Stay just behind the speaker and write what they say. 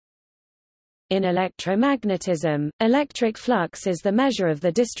In electromagnetism, electric flux is the measure of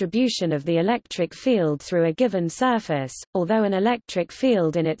the distribution of the electric field through a given surface, although an electric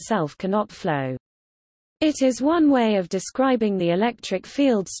field in itself cannot flow. It is one way of describing the electric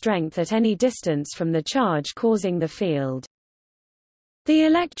field strength at any distance from the charge causing the field. The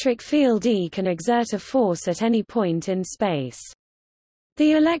electric field E can exert a force at any point in space.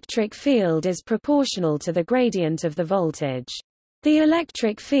 The electric field is proportional to the gradient of the voltage. The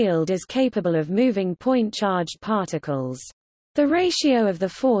electric field is capable of moving point-charged particles. The ratio of the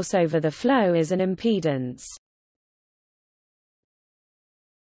force over the flow is an impedance.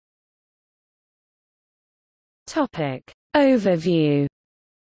 Topic overview.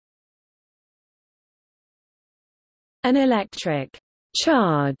 An electric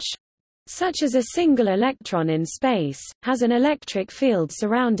charge, such as a single electron in space, has an electric field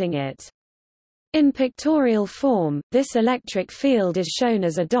surrounding it. In pictorial form, this electric field is shown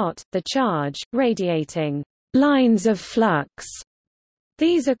as a dot, the charge, radiating lines of flux.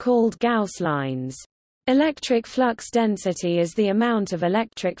 These are called Gauss lines. Electric flux density is the amount of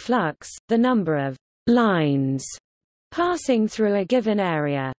electric flux, the number of lines passing through a given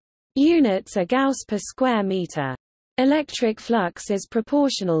area. Units are Gauss per square meter. Electric flux is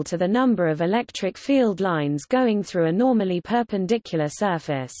proportional to the number of electric field lines going through a normally perpendicular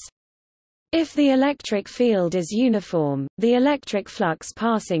surface. If the electric field is uniform, the electric flux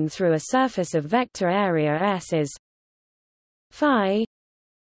passing through a surface of vector area S is phi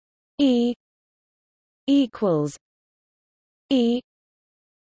E equals E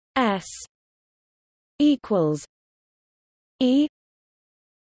S equals E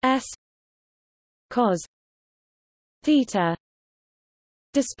S cos theta.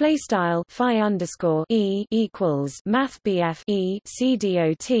 Display style phi underscore E equals math BF E C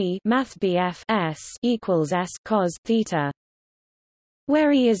dot math BF S equals S cos theta,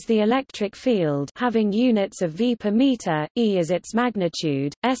 where E is the electric field having units of V per meter, E is its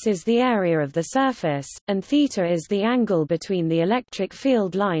magnitude, S is the area of the surface, and theta is the angle between the electric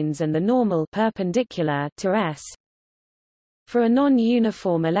field lines and the normal perpendicular to S. For a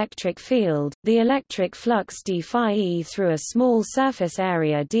non-uniform electric field, the electric flux d phi E through a small surface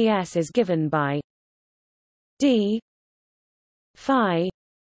area ds is given by d phi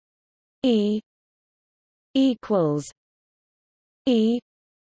E equals E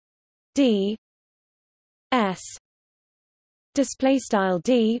d s. Display style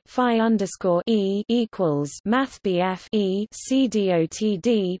d phi underscore E equals math BF E C dot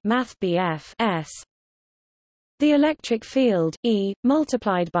d math BF S. The electric field, E,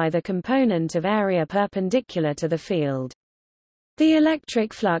 multiplied by the component of area perpendicular to the field. The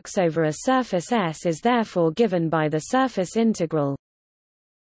electric flux over a surface S is therefore given by the surface integral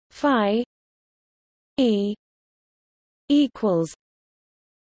phi E equals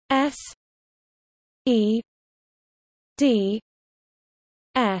S E d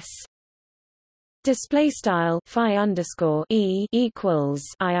S. Display style phi underscore E equals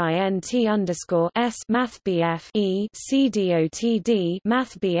IINT underscore S math BF E C dot d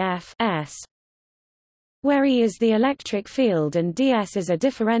math BF S, where E is the electric field and ds is a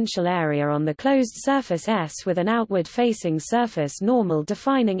differential area on the closed surface S with an outward facing surface normal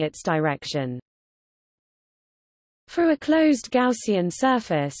defining its direction. For a closed Gaussian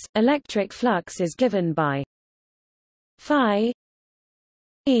surface, electric flux is given by phi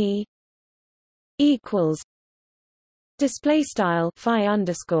E equals display style phi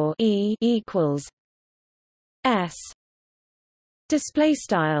underscore E equals S display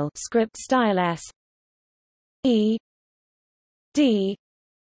style script style S E d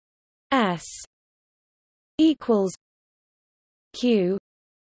S equals Q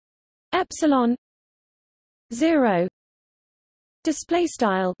epsilon 0. Display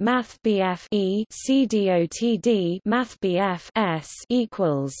style math BF E C dot d math BF S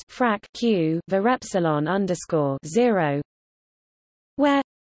equals frac Q var epsilon underscore 0, where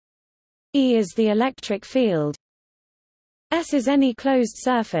E is the electric field, S is any closed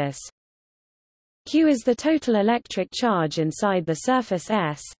surface, Q is the total electric charge inside the surface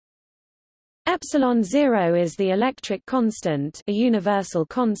S, epsilon 0 is the electric constant, a universal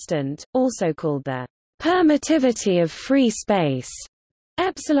constant, also called the permittivity of free space.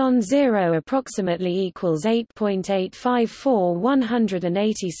 Epsilon 0 approximately equals 8.854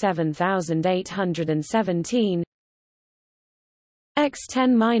 187,817 x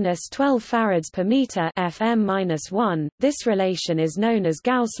 10⁻12 farads per meter Fm-1. This relation is known as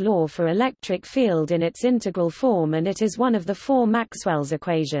Gauss law for electric field in its integral form, and it is one of the four Maxwell's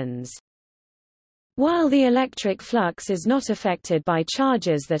equations. While the electric flux is not affected by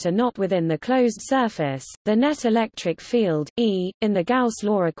charges that are not within the closed surface, the net electric field, E, in the Gauss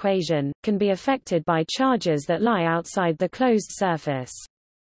law equation, can be affected by charges that lie outside the closed surface.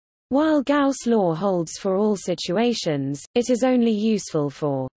 While Gauss law holds for all situations, it is only useful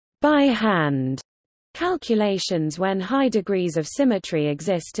for by-hand calculations when high degrees of symmetry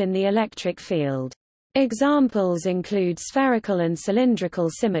exist in the electric field. Examples include spherical and cylindrical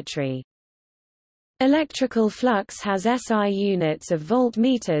symmetry. Electrical flux has SI units of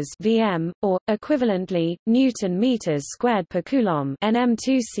volt-meters (Vm), or, equivalently, Newton-meters squared per coulomb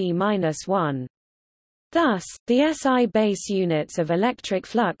 (nm2c-1). Thus, the SI base units of electric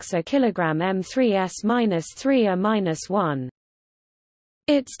flux are kilogram m3s-3 a-1.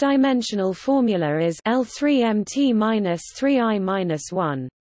 Its dimensional formula is L3mt-3I-1.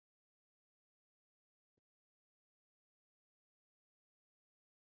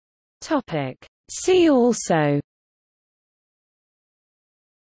 Topic. See also: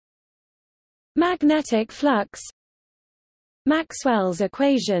 magnetic flux, Maxwell's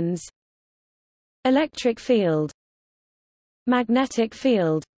equations, electric field, magnetic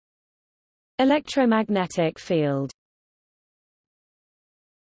field, electromagnetic field.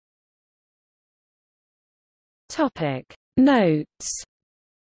 Topic Notes.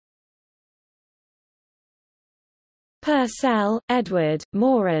 Purcell, Edward,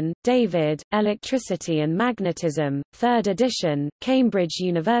 Moran, David, Electricity and Magnetism, 3rd edition, Cambridge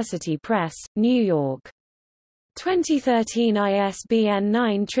University Press, New York. 2013 ISBN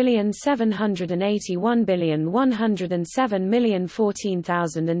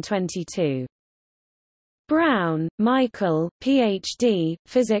 9781107014022. Brown, Michael, Ph.D.,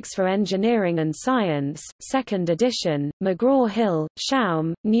 Physics for Engineering and Science, 2nd edition, McGraw-Hill,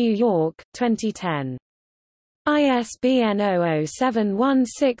 Schaum, New York, 2010. ISBN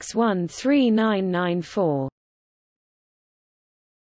 0071613994.